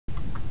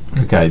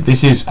Okay,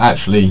 this is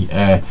actually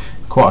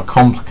quite a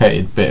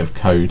complicated bit of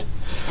code,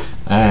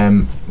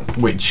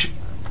 which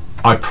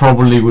I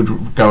probably would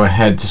go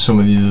ahead to some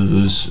of the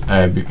others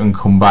and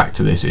come back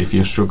to this if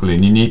you're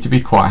struggling. You need to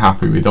be quite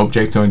happy with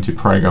object-oriented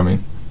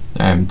programming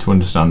to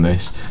understand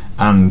this,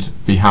 and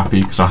be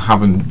happy because I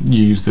haven't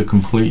used the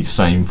complete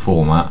same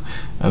format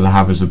as I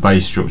have as the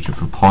base structure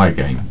for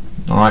Pygame.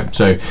 Alright,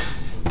 so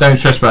don't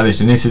stress about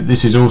this, and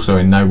this is also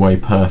in no way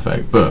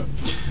perfect, but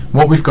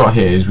what we've got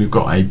here is we've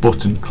got a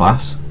button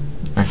class.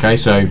 Okay,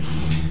 so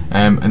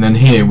and then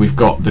here we've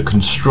got the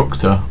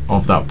constructor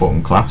of that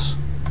button class,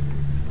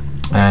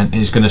 and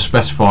it's going to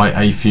specify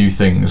a few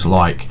things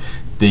like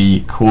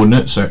the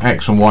coordinates, so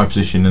x and y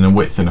position, and a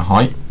width and a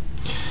height,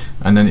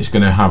 and then it's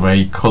going to have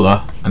a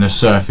colour and a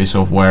surface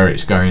of where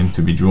it's going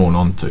to be drawn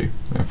onto.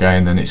 Okay,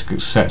 and then it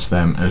sets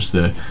them as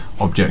the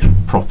object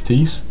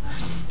properties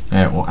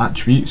or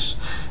attributes.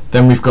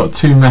 Then we've got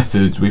two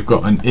methods. We've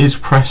got an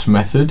isPress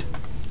method,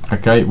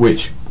 okay,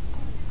 which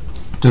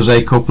does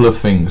a couple of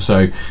things.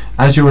 So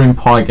as you're in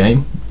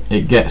Pygame,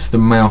 it gets the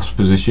mouse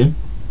position.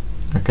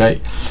 Okay,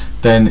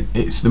 then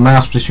the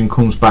mouse position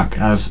comes back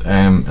as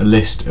a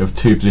list of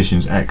two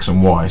positions, x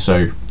and y.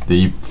 So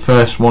the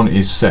first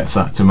one sets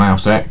that to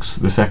mouse x,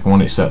 the second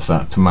one sets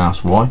that to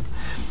mouse y.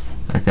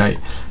 Okay,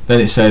 then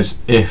it says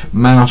if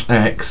mouse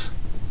x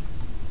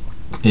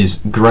is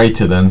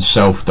greater than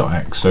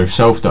self.x. So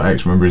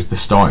self.x, remember, is the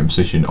starting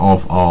position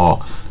of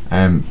our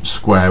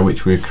square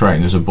which we're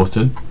creating as a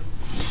button.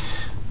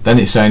 Then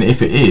it's saying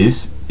if it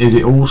is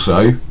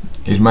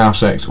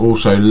mouse x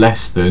also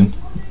less than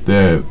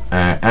the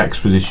x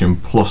position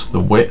plus the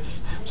width.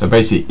 So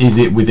basically, is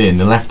it within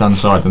the left hand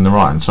side and the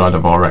right hand side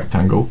of our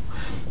rectangle?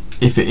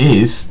 If it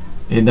is,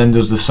 it then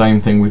does the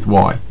same thing with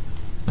y.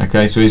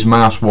 Okay, so is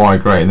mouse y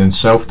greater than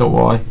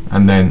self.y,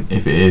 and then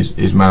if it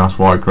is mouse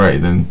y greater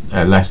than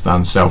less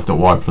than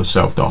self.y plus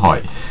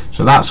self.height.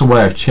 So that's a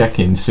way of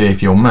checking to see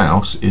if your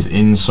mouse is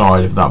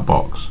inside of that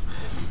box.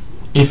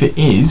 If it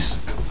is,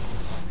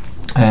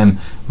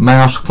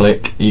 mouse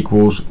click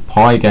equals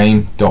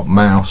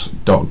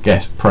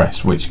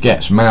pygame.mouse.getPress, which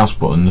gets mouse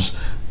buttons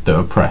that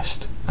are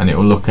pressed, and it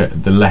will look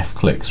at the left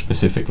click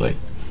specifically.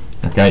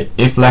 Okay,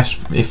 if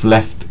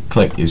left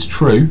click is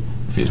true,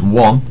 if it's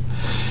 1,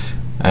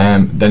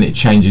 then it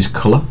changes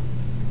colour.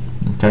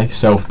 Okay,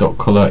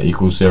 self.color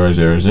equals 0,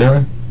 0,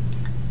 0,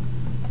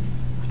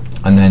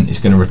 and then it's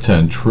going to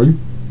return true.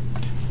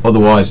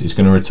 Otherwise, it's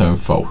going to return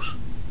false.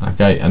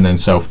 Okay, and then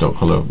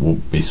self.color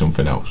will be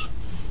something else.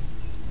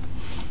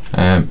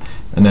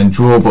 And then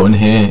draw button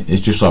here is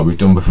just like we've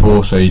done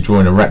before. So you're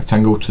drawing a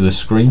rectangle to the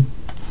screen,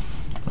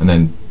 and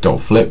then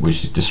dot flip,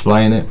 which is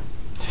displaying it.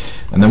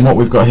 And then what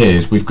we've got here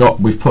is we've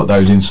put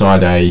those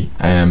inside a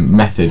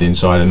method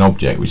inside an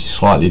object, which is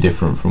slightly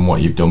different from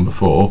what you've done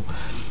before.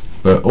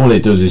 But all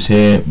it does is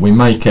here we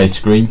make a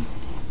screen,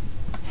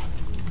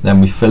 then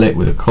we fill it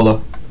with a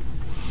colour,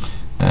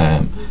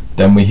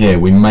 then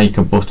we make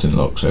a button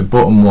look. So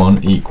button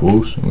 1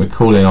 equals, and we're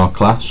calling our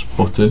class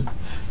button.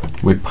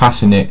 We're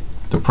passing it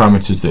the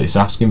parameters that it's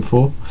asking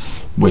for,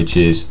 which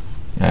is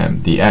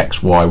the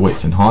x, y,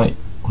 width and height,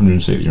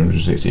 160,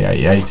 160,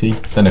 80, 80,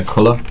 then a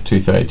colour,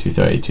 230,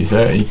 230,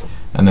 230,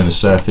 and then a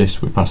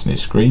surface, we're passing it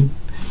screen.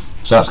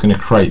 So that's going to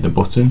create the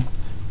button.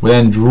 We're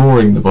then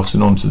drawing the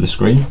button onto the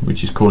screen,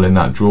 which is calling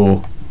that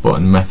draw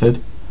button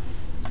method.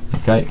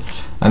 Okay,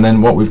 and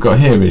then what we've got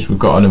here is we've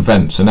got an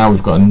event. So now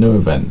we've got a new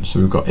event. So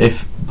we've got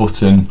if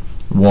button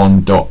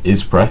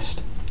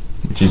 1.isPressed,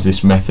 which is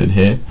this method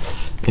here.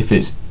 If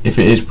it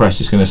is pressed,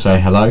 it's going to say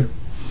hello.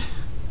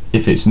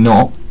 If it's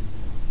not,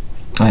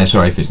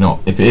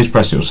 if it is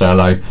pressed, it will say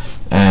hello,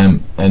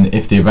 and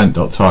if the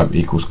event.type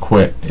equals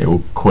quit, it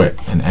will quit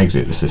and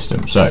exit the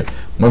system. So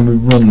when we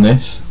run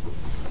this,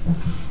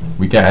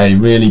 we get a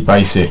really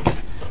basic,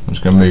 I'm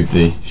just going to move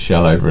the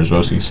shell over as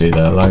well so you can see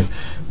the hello.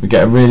 We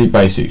get a really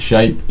basic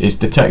shape. It's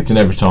detecting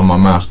every time my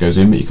mouse goes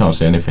in, but you can't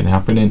see anything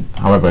happening.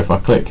 However, if I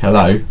click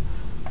hello,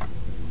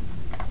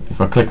 if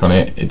I click on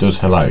it, it does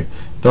hello.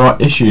 There are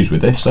issues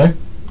with this though.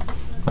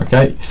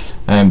 Okay,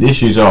 and the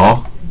issues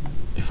are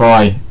if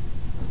I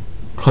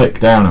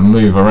click down and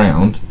move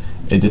around,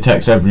 it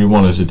detects every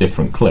one as a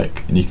different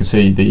click, and you can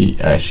see the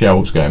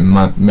shell's going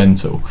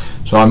mental.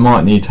 So I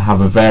might need to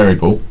have a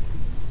variable,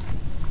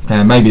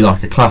 maybe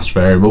like a class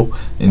variable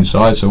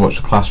inside. So watch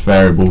the class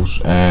variables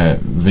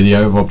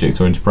video of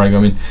object-oriented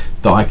programming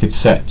that I could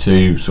set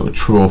to sort of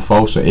true or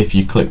false. So if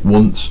you click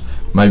once,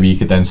 maybe you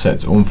could then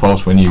set to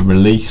unfalse when you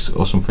release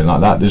or something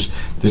like that. There's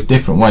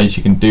different ways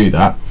you can do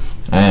that.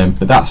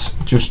 But that's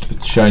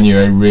just showing you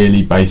a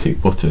really basic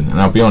button, and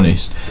I'll be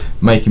honest,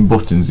 making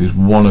buttons is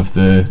one of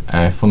the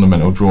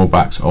fundamental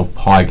drawbacks of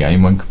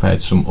Pygame when compared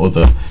to some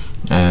other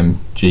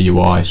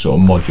GUI sort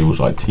of modules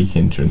like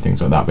Tkinter and things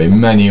like that. But in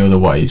many other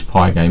ways,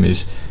 Pygame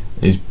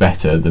is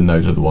better than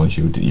those other ones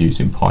you would use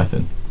in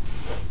Python.